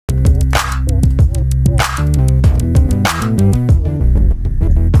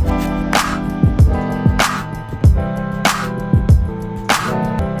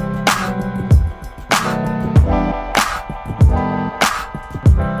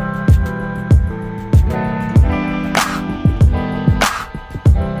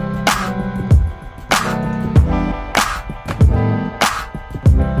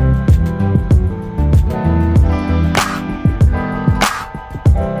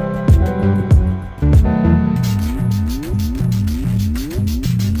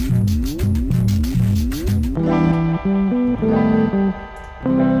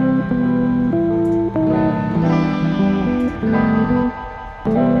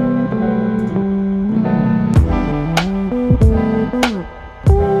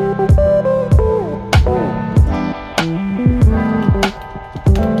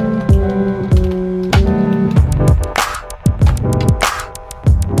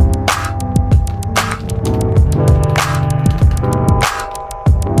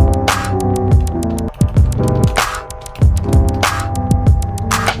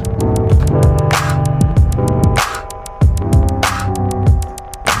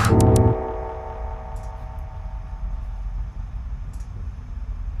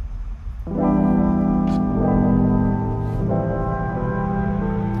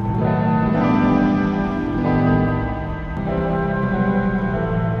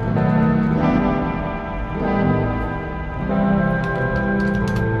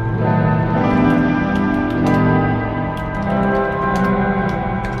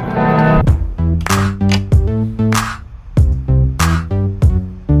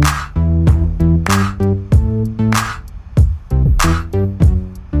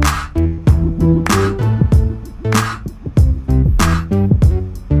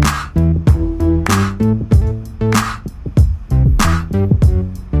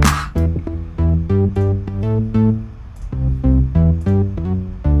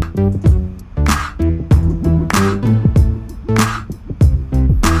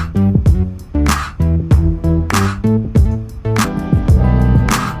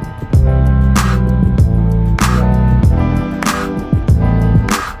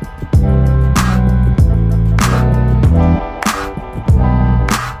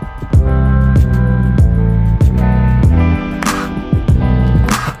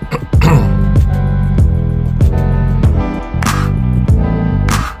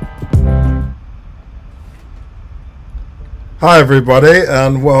Hi everybody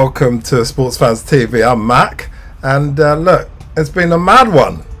and welcome to Sports Fans TV. I'm Mac and look, it's been a mad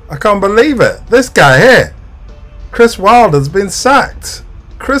one. I can't believe it. This guy here, Chris Wilder's been sacked.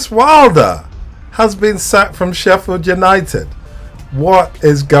 Chris Wilder has been sacked from Sheffield United. What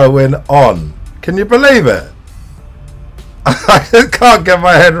is going on? Can you believe it? I just can't get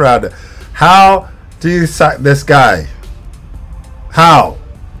my head around it. How do you sack this guy? How?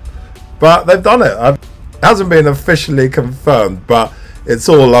 But they've done it. It hasn't been officially confirmed, but it's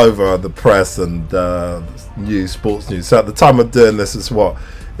all over the press and sports news. So at the time of doing this, it's what?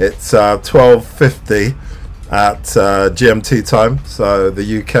 It's 12:50 at GMT time, so the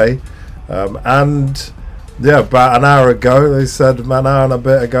UK. And yeah, about an hour ago, they said, an hour and a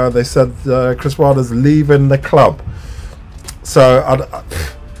bit ago, they said Chris Wilder's leaving the club. So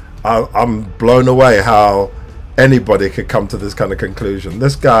I'm blown away how anybody could come to this kind of conclusion.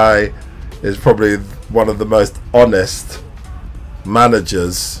 This guy is probably one of the most honest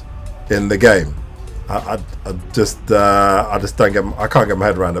managers in the game. I just don't get. I can't get my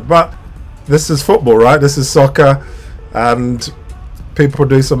head around it. But this is football, right? This is soccer, and people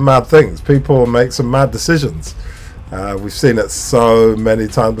do some mad things. People make some mad decisions. We've seen it so many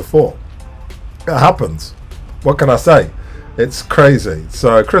times before. It happens. What can I say? It's crazy.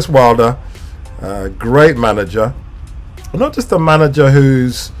 So Chris Wilder, great manager, not just a manager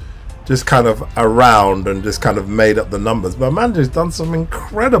who's just kind of around and just kind of made up the numbers, but a manager who's done some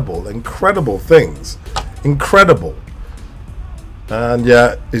incredible things. Incredible. And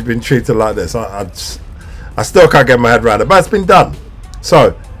yeah, he's been treated like this. I still can't get my head around it, but it's been done.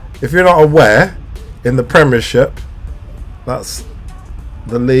 So if you're not aware, in the Premiership, that's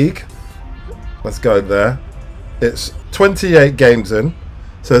the league, let's go there, it's 28 games in,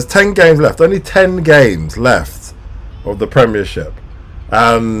 so there's 10 games left, only 10 games left of the Premiership,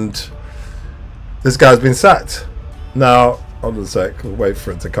 and this guy's been sacked. Now, hold on a sec, we'll wait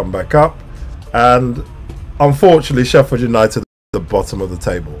for it to come back up. And unfortunately, Sheffield United are at the bottom of the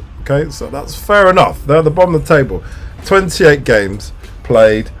table. Okay, so that's fair enough. They're at the bottom of the table. 28 games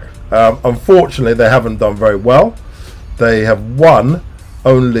played. Unfortunately, they haven't done very well. They have won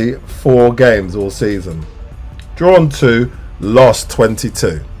only 4 games all season. Drawn 2, lost 22.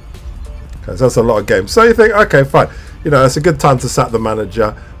 Okay, so that's a lot of games. So you think, okay, fine. You know, it's a good time to sack the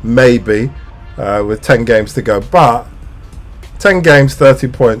manager, maybe, with 10 games to go. But 10 games, 30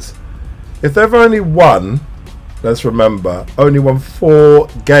 points. If they've only won, let's remember, only won 4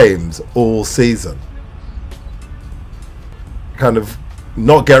 games all season, kind of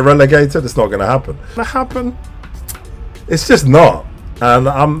not get relegated, it's not going to happen. Going to happen? It's just not. And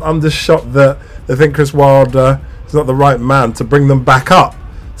I'm just shocked that they think Chris Wilder is not the right man to bring them back up.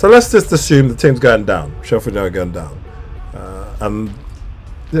 So let's just assume the team's going down. Sheffield United going down. And,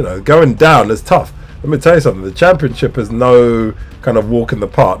 you know, going down is tough. Let me tell you something. The Championship is no kind of walk in the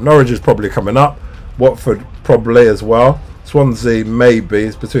park. Norwich is probably coming up. Watford probably as well. Swansea maybe.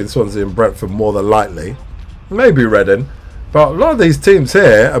 It's between Swansea and Brentford more than likely. Maybe Reading. But a lot of these teams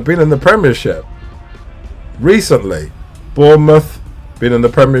here have been in the Premiership recently. Bournemouth been in the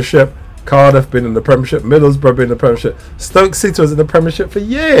Premiership. Cardiff been in the Premiership. Middlesbrough been in the Premiership. Stoke City was in the Premiership for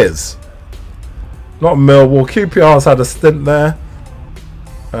years. Not Millwall. QPR's had a stint there.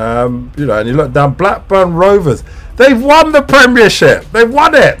 You know, and you look down, Blackburn Rovers. They've won the Premiership. They've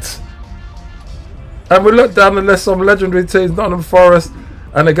won it. And we look down the list, some legendary teams, Nottingham Forest,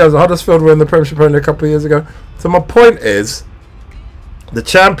 and it goes, Huddersfield were in the Premiership only a couple of years ago. So my point is, the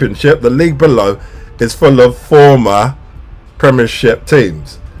Championship, the league below, is full of former Premiership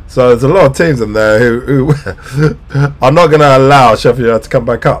teams. So there's a lot of teams in there who are not going to allow Sheffield United to come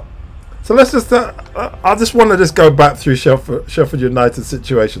back up. So let's just, I just want to just go back through Sheffield United's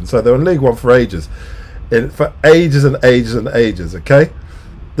situation. So they were in League One for ages. For ages and ages and ages, okay?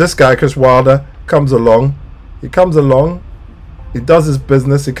 This guy, Chris Wilder, comes along. He comes along. He does his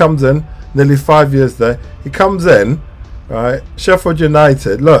business. He comes in. Nearly 5 years there. He comes in, right? Sheffield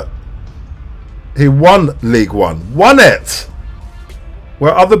United, look. He won League One. Won it!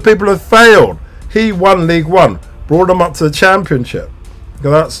 Where other people have failed. He won League One. Brought them up to the Championship.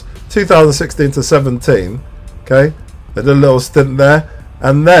 That's 2016 to 17. Okay? They did a little stint there.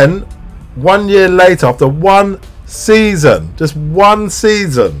 And then, 1 year later, after one season, just one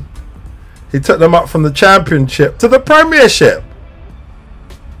season, he took them up from the Championship to the Premiership.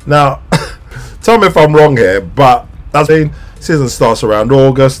 Now, tell me if I'm wrong here, but that's been, season starts around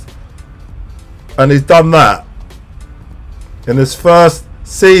August. And he's done that. In his first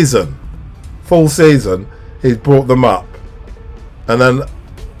season, full season, he's brought them up. And then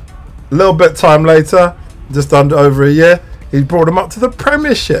a little bit time later, just under over a year, he brought them up to the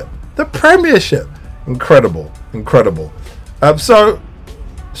Premiership. The Premiership. Incredible. Incredible. So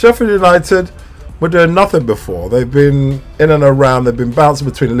Sheffield United were doing nothing before. They've been in and around. They've been bouncing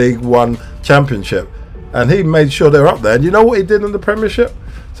between League One, Championship, and he made sure they were up there. And you know what he did in the Premiership?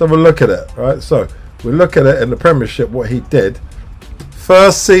 So we'll look at it, right? So we look at it in the Premiership, what he did.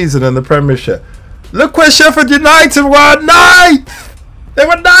 First season in the Premiership. Look where Sheffield United were, 9th! They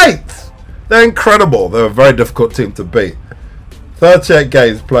were 9th! They're incredible. They're a very difficult team to beat. 38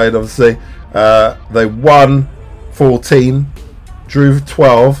 games played, obviously. They won 14, drew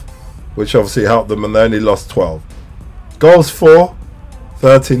 12, which obviously helped them, and they only lost 12. Goals for,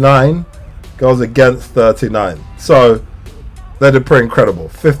 39. Goals against, 39. So, they did pretty incredible.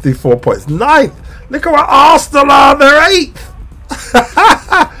 54 points. 9th! Look at what Arsenal are! They're 8th!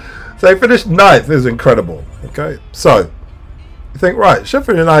 So they finished 9th. This is incredible. Okay, so you think, right,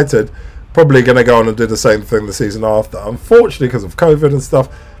 Sheffield United probably going to go on and do the same thing the season after. Unfortunately, because of COVID and stuff,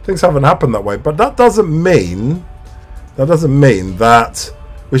 things haven't happened that way. But that doesn't mean that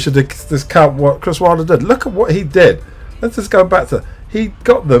we should discount what Chris Wilder did. Look at what he did. Let's just go back to, he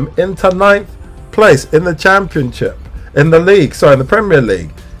got them into 9th place in the Championship, in the league. Sorry, in the Premier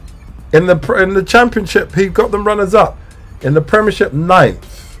League. In the Championship, he got them runners up. In the Premiership,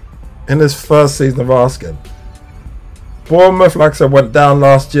 9th. In his first season of asking. Bournemouth, like I said, went down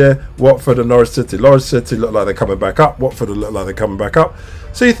last year. Watford and Norwich City. Norwich City look like they're coming back up. Watford look like they're coming back up.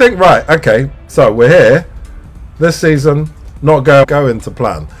 So you think, right, okay, so we're here. This season, not going to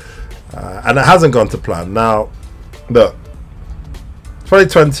plan. And it hasn't gone to plan. Now, look,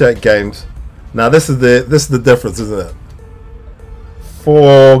 28 games. Now this is the difference, isn't it?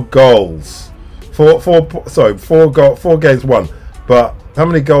 4 goals. Four games won. But how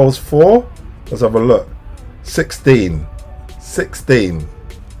many goals for? Let's have a look. 16.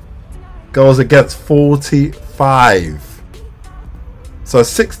 Goals against, 45. So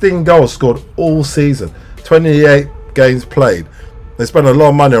 16 goals scored all season. 28 games played. They spent a lot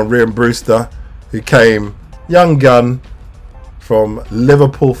of money on Ryan Brewster, who came young gun from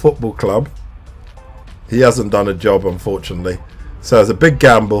Liverpool Football Club. He hasn't done a job, unfortunately. So it's a big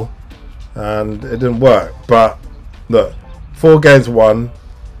gamble, and it didn't work. But look, 4 games won,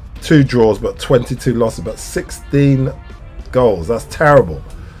 2 draws, but 22 losses, but 16 goals. That's terrible.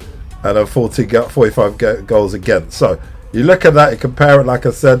 And then 45 goals against. So you look at that, you compare it, like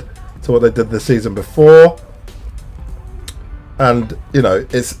I said, to what they did the season before, and you know,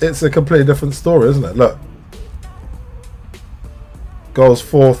 it's a completely different story, isn't it? Look, goals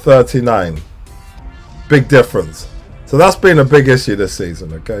for, 39. Big difference. So that's been a big issue this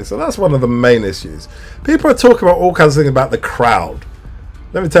season, okay? So that's one of the main issues. People are talking about all kinds of things about the crowd.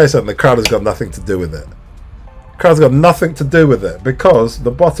 Let me tell you something, the crowd has got nothing to do with it. The crowd's got nothing to do with it, because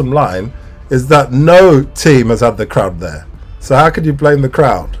the bottom line is that no team has had the crowd there. So how could you blame the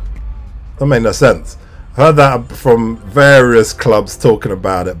crowd? That made no sense. I heard that from various clubs talking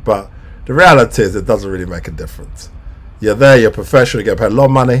about it, but the reality is it doesn't really make a difference. You're there, you're professional, you get paid a lot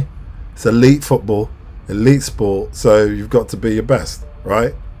of money. It's elite football, elite sport, so you've got to be your best,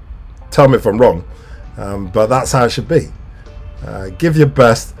 right? Tell me if I'm wrong, but that's how it should be. Give your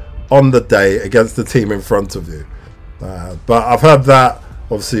best on the day against the team in front of you. But I've heard that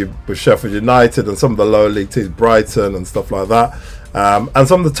obviously with Sheffield United and some of the lower league teams, Brighton and stuff like that, and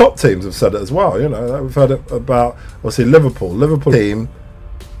some of the top teams have said it as well. You know, we've heard it about obviously Liverpool team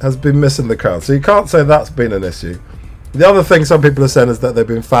has been missing the crowd, so you can't say that's been an issue. The other thing some people are saying is that they've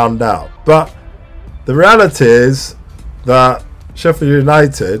been found out, but the reality is that Sheffield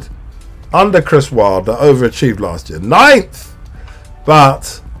United under Chris Wilder overachieved last year, 9th,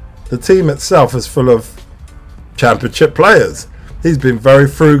 but the team itself is full of Championship players. He's been very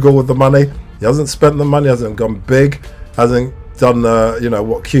frugal with the money. He hasn't spent the money, hasn't gone big, hasn't done you know,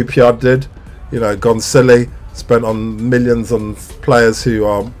 what QPR did, you know, gone silly, spent on millions on players who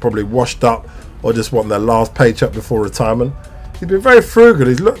are probably washed up or just want their last paycheck before retirement. He's been very frugal.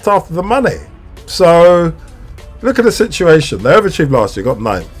 He's looked after the money. So look at the situation. They overachieved last year, got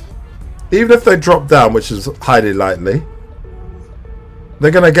 9th. Even if they drop down, which is highly likely,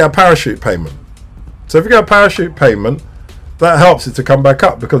 they're going to get a parachute payment. So if you get a parachute payment, that helps you to come back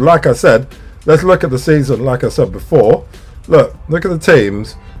up, because like I said, let's look at the season. Like I said before, look at the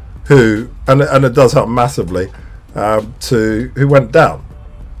teams who, and it does help massively, who went down.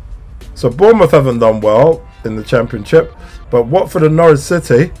 So Bournemouth haven't done well in the Championship, but Watford and Norwich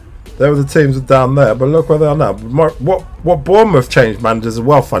City, they were the teams that down there. But look where they are now. What Bournemouth changed managers as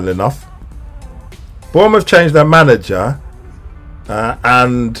well, funnily enough. Bournemouth changed their manager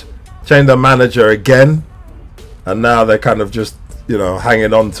and changed their manager again, and now they're kind of just, you know,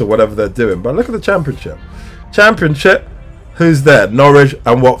 hanging on to whatever they're doing. But look at the Championship, who's there? Norwich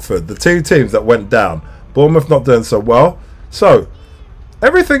and Watford, the 2 teams that went down. Bournemouth not doing so well. So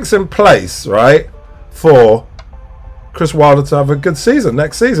everything's in place, right, for Chris Wilder to have a good season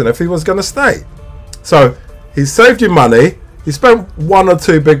next season if he was going to stay. So he's saved you money. He spent 1 or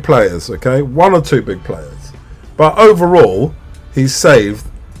 2 big players, okay? 1 or 2 big players. But overall, he's saved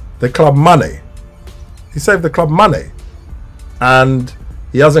the club money. He saved the club money. And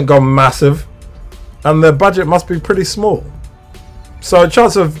he hasn't gone massive. And their budget must be pretty small. So a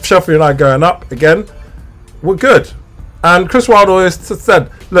chance of Sheffield United going up again, we're good. And Chris Wilder always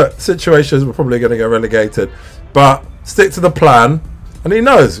said, look, situations we're probably going to get relegated. But stick to the plan. And he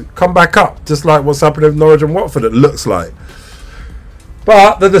knows, come back up. Just like what's happening with Norwich and Watford, it looks like.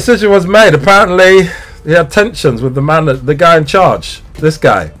 But the decision was made. Apparently, he had tensions with the guy in charge. This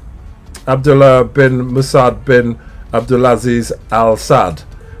guy, Abdullah bin Musad bin Abdulaziz Al Saad,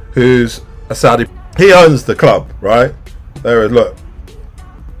 who's a Saudi. He owns the club, right? There, look.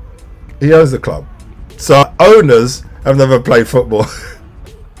 He owns the club. So owners have never played football.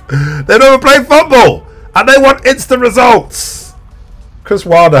 They've never played football, and they want instant results. Chris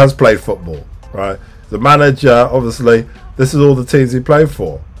Wilder has played football, right? The manager, obviously. This is all the teams he played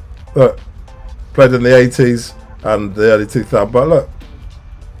for. Look, played in the 80s and the early 2000s. But look,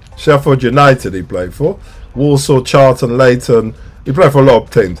 Sheffield United he played for. Walsall, Charlton, Leighton. He played for a lot of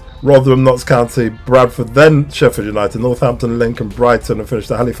teams. Rotherham, Notts County, Bradford, then Sheffield United, Northampton, Lincoln, Brighton, and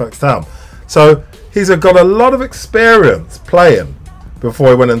finished at Halifax Town. So he's got a lot of experience playing before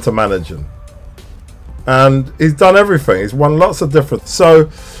he went into managing. And he's done everything. He's won lots of different.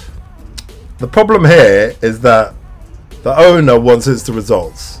 So the problem here is that the owner wants instant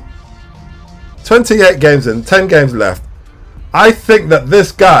results. 28 games in, 10 games left. I think that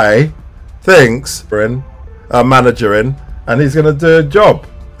this guy thinks we're in a manager in, and he's going to do a job.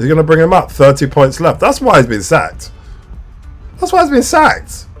 He's going to bring him up. 30 points left. That's why he's been sacked. That's why he's been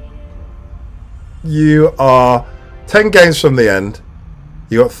sacked. You are 10 games from the end.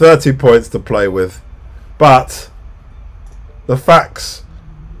 You got 30 points to play with, but the facts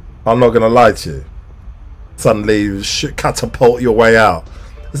are not going to lie to you. Suddenly you catapult your way out.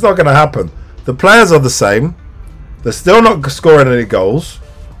 It's not going to happen. The players are the same. They're still not scoring any goals.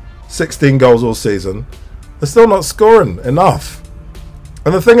 16 goals all season. They're still not scoring enough.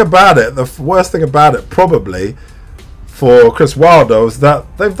 And the thing about it, the worst thing about it probably for Chris Wilder is that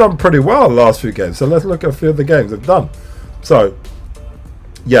they've done pretty well the last few games. So let's look at a few of the games they've done. So,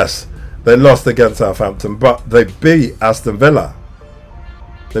 yes, they lost against Southampton, but they beat Aston Villa.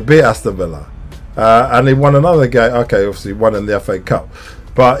 They beat Aston Villa. And he won another game. Okay, obviously he won in the FA Cup.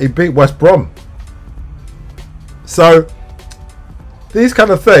 But he beat West Brom. So, these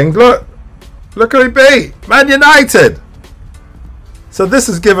kind of things. Look who he beat. Man United. So this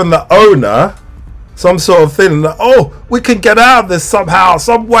has given the owner some sort of feeling that, oh, we can get out of this somehow,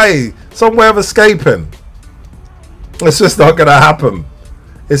 some way of escaping. It's just not going to happen.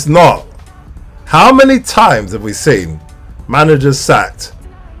 It's not. How many times have we seen managers sacked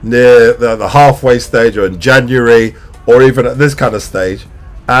near the halfway stage or in January or even at this kind of stage,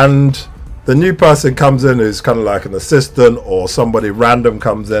 and the new person comes in who's kind of like an assistant or somebody random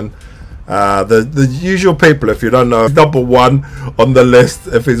comes in, the usual people, if you don't know, number 1 on the list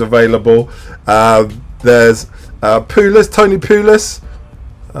if he's available. There's Tony Pulis,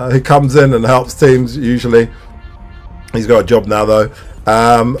 who comes in and helps teams usually. He's got a job now though,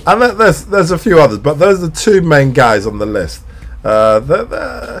 and there's a few others, but those are the 2 main guys on the list.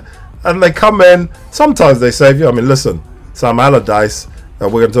 And they come in. Sometimes they save you. I mean, listen, Sam Allardyce, we're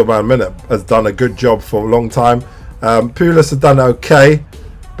going to talk about in a minute, has done a good job for a long time. Pulis has done okay,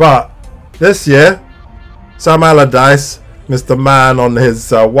 but this year, Sam Allardyce, Mr. Man on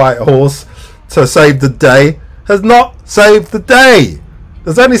his white horse to save the day, has not saved the day.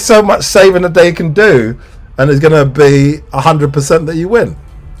 There's only so much saving a day you can do, and it's going to be 100% that you win.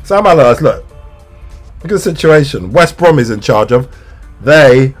 Sam Allardyce, look at the situation. West Brom is in charge of.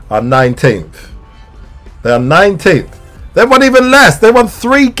 They are 19th. They are 19th. They won even less. They won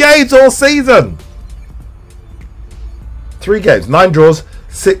 3 games all season. 3 games, 9 draws,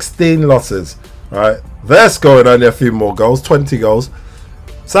 16 losses. Right? They're scoring only a few more goals, 20 goals.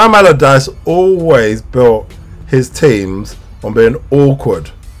 Sam Allardyce always built his teams on being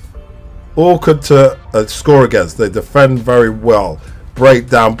awkward. Awkward to score against. They defend very well. Break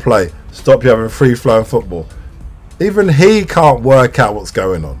down play. Stop you having free-flowing football. Even he can't work out what's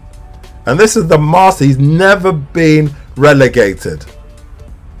going on. And this is the master. He's never been relegated.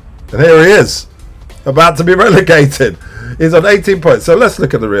 And here he is, about to be relegated. He's on 18 points. So let's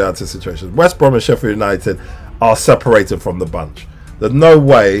look at the reality situation. West Brom and Sheffield United are separated from the bunch. There's no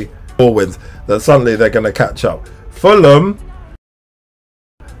way, 4 wins, that suddenly they're going to catch up. Fulham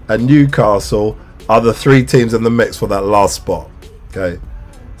and Newcastle are the 3 teams in the mix for that last spot. Okay,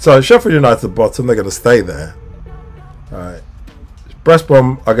 so Sheffield United bottom, they're going to stay there. All right, West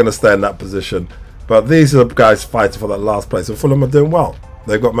Brom are going to stay in that position, but these are the guys fighting for that last place. And Fulham are doing well.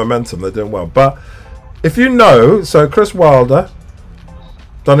 They've got momentum. They're doing well. But if you know, so Chris Wilder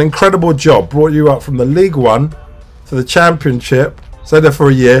done an incredible job. Brought you up from the League One to the Championship. Stayed there for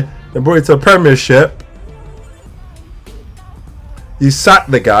a year. Then brought you to the Premiership. You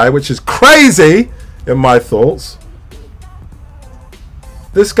sacked the guy, which is crazy in my thoughts.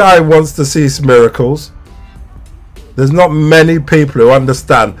 This guy wants to see some miracles. There's not many people who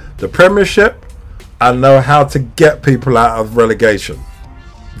understand the Premiership and know how to get people out of relegation.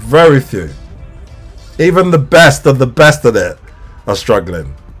 Very few. Even the best of it are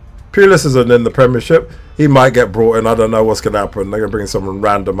struggling. Pulis isn't in the Premiership. He might get brought in. I don't know what's going to happen. They're going to bring someone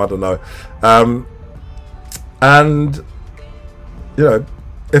random. I don't know. And, you know,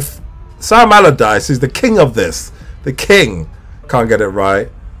 if Sam Allardyce, who's the king of this, the king, can't get it right,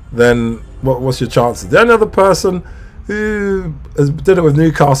 then what's your chances? The only other person who did it with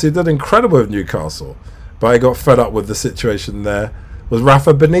Newcastle, he did incredible with Newcastle, but he got fed up with the situation there, was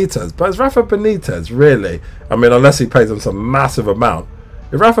Rafa Benitez. But is Rafa Benitez really, I mean, unless he pays them some massive amount,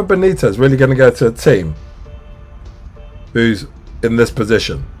 is Rafa Benitez really going to go to a team who's in this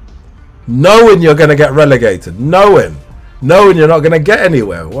position, knowing you're going to get relegated, knowing you're not going to get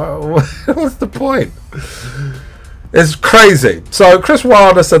anywhere? What's the point? It's crazy. So Chris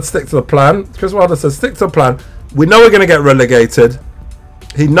Wilder said stick to the plan. We know we're going to get relegated.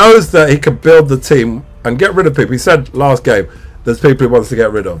 He knows that he could build the team and get rid of people. He said last game, there's people he wants to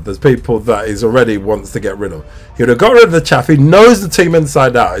get rid of. There's people that he's already wants to get rid of. He would have got rid of the chaff. He knows the team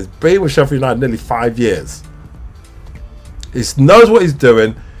inside out. He's been with Sheffield United nearly 5 years. He knows what he's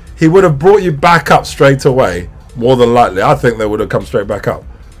doing. He would have brought you back up straight away, more than likely. I think they would have come straight back up.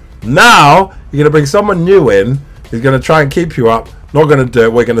 Now, you're going to bring someone new in. He's going to try and keep you up. Not going to do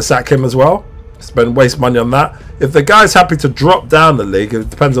it. We're going to sack him as well. Waste money on that. If the guy's happy to drop down the league, it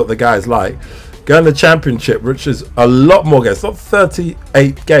depends what the guy's like. Go in the Championship, which is a lot more games. It's not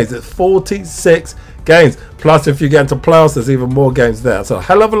 38 games. It's 46 games. Plus, if you get into playoffs, there's even more games there. It's a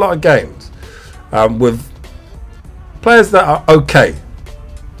hell of a lot of games. With players that are okay.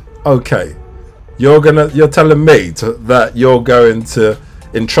 Okay. You're telling me that you're going to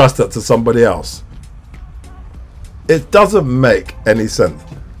entrust that to somebody else. It doesn't make any sense.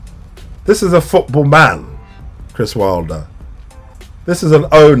 This is a football man, Chris Wilder. This is an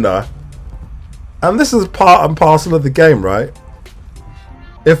owner. And this is part and parcel of the game, right?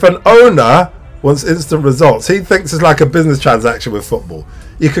 If an owner wants instant results, he thinks it's like a business transaction with football.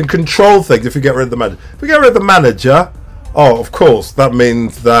 You can control things if you get rid of the manager. If you get rid of the manager, oh, of course, that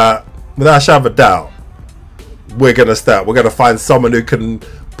means that, without a shadow of a doubt, we're going to start. We're going to find someone who can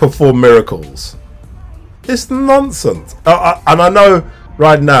perform miracles. It's nonsense. And I know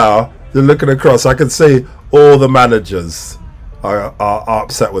right now, you're looking across, I can see all the managers are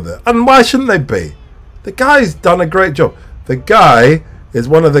upset with it. And why shouldn't they be? The guy's done a great job. The guy is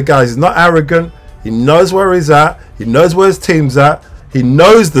one of the guys. He's not arrogant. He knows where he's at. He knows where his team's at. He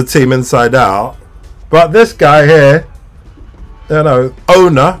knows the team inside out. But this guy here, you know,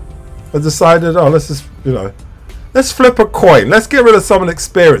 owner, has decided, oh, let's just, you know, let's flip a coin. Let's get rid of someone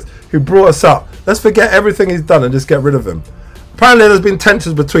experienced who brought us up. Let's forget everything he's done and just get rid of him. Apparently, there's been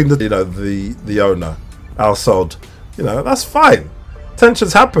tensions between the, you know, the owner, Al Sod. You know, that's fine.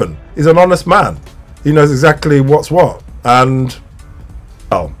 Tensions happen. He's an honest man. He knows exactly what's what. And,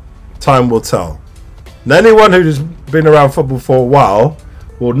 well, time will tell. And anyone who's been around football for a while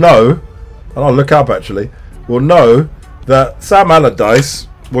will know, and I'll look up actually, will know that Sam Allardyce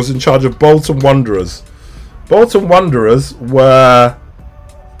was in charge of Bolton Wanderers. Bolton Wanderers were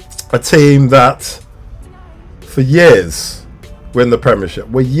a team that, for years, were in the Premiership.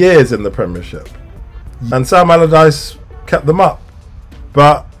 Were years in the Premiership. And Sam Allardyce kept them up.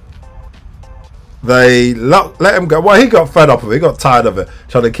 But they let him go. Well, he got fed up of it. He got tired of it,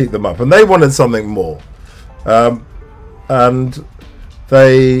 trying to keep them up. And they wanted something more. And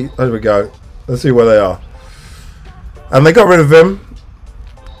they... There we go. Let's see where they are. And they got rid of him.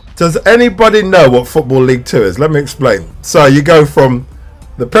 Does anybody know what Football League 2 is? Let me explain. So you go from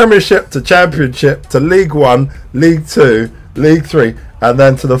the Premiership to Championship to League 1, League 2, League 3, and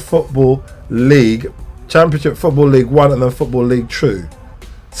then to the Football League, Championship, Football League 1, and then Football League 2.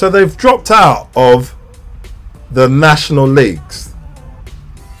 So they've dropped out of the national leagues.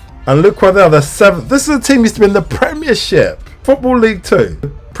 And look where they are, they're 7th. This is a team used to be in the Premiership. Football League 2,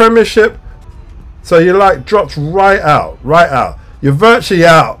 Premiership. So you're like dropped right out. You're virtually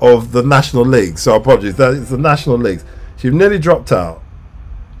out of the national league. So apologies, that is the national leagues. So you've nearly dropped out.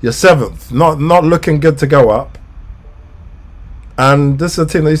 You're 7th, not looking good to go up. And this is a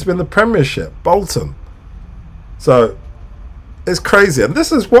team that used to be in the Premiership, Bolton. So it's crazy, and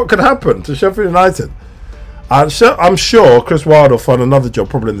this is what could happen to Sheffield United. I'm sure Chris Wilder will find another job,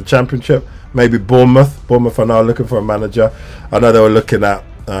 probably in the Championship, maybe Bournemouth. Bournemouth are now looking for a manager. I know they were looking at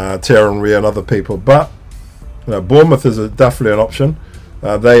Thierry Henry and other people, but Bournemouth is definitely an option.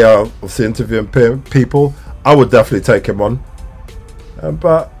 They are obviously interviewing people. I would definitely take him on,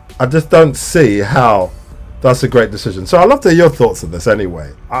 but I just don't see how that's a great decision. So I'd love to hear your thoughts on this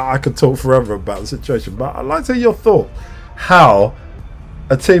anyway. I could talk forever about the situation, but I'd like to hear your thoughts. How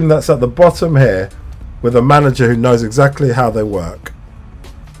a team that's at the bottom here, with a manager who knows exactly how they work,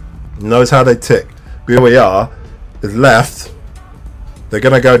 knows how they tick, but here we are, is left. They're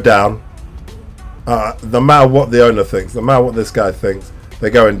going to go down. No matter what the owner thinks, no matter what this guy thinks, they're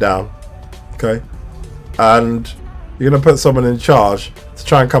going down. Okay? And you're going to put someone in charge to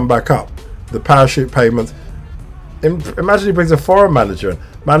try and come back up. The parachute payments. Imagine he brings a foreign manager in.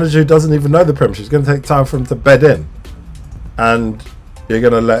 Manager who doesn't even know the Premiership. It's going to take time for him to bed in. And you're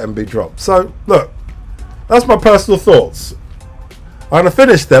going to let him be dropped. So, look, that's my personal thoughts. I'm going to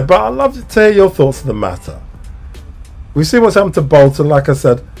finish there, but I'd love to hear your thoughts on the matter. We've seen what's happened to Bolton. Like I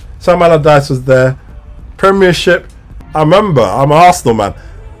said, Sam Allardyce was there. Premiership. I remember, I'm an Arsenal man.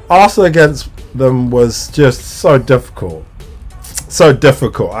 Arsenal against them was just so difficult. So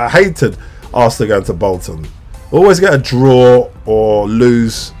difficult. I hated Arsenal going to Bolton. Always get a draw or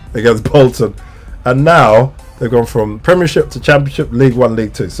lose against Bolton. And now they've gone from Premiership to Championship, League 1,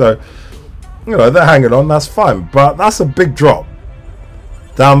 League 2. So, they're hanging on. That's fine. But that's a big drop.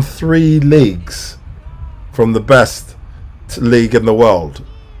 Down 3 leagues from the best league in the world.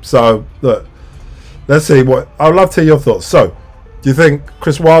 So, look, let's see what. I'd love to hear your thoughts. So, do you think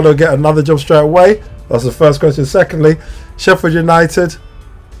Chris Wilder will get another job straight away? That's the first question. Secondly, Sheffield United,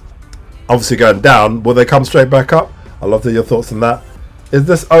 obviously going down. Will they come straight back up? I'd love to hear your thoughts on that. Is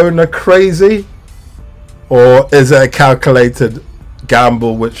this owner crazy? Or is it a calculated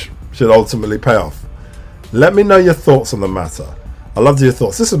gamble which should ultimately pay off? Let me know your thoughts on the matter. I'd love to hear your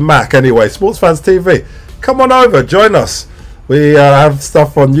thoughts. This is Mac anyway, Sports Fans TV. Come on over, join us. We have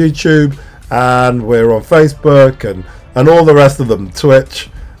stuff on YouTube, and we're on Facebook and all the rest of them, Twitch,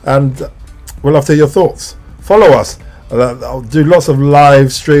 and we'd love to hear your thoughts. Follow us. I'll do lots of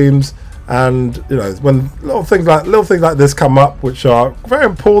live streams, and when little things like this come up, which are very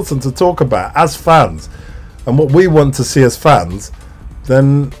important to talk about as fans, and what we want to see as fans,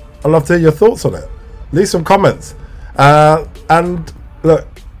 then I'd love to hear your thoughts on it. Leave some comments. And look,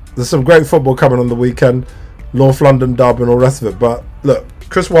 there's some great football coming on the weekend. North London derby and all the rest of it. But look,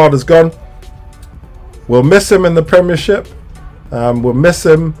 Chris Wilder's gone. We'll miss him in the Premiership. We'll miss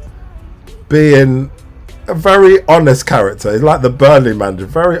him being a very honest character. He's like the Burnley manager,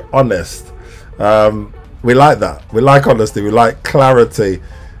 very honest. We like that. We like honesty. We like clarity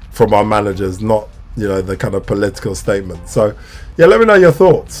from our managers, not the kind of political statement. So yeah, let me know your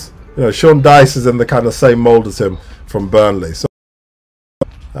thoughts. Sean Dyche is in the kind of same mould as him from Burnley. So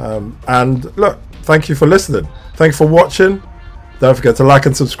and look, thank you for listening. Thank you for watching. Don't forget to like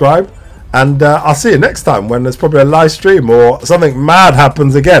and subscribe. And I'll see you next time when there's probably a live stream or something mad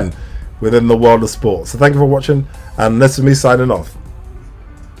happens again within the world of sports. So thank you for watching, and this is me signing off.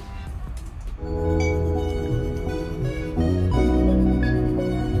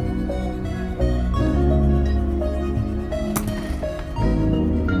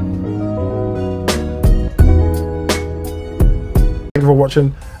 Thank you for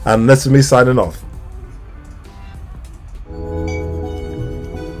watching, and this is me signing off.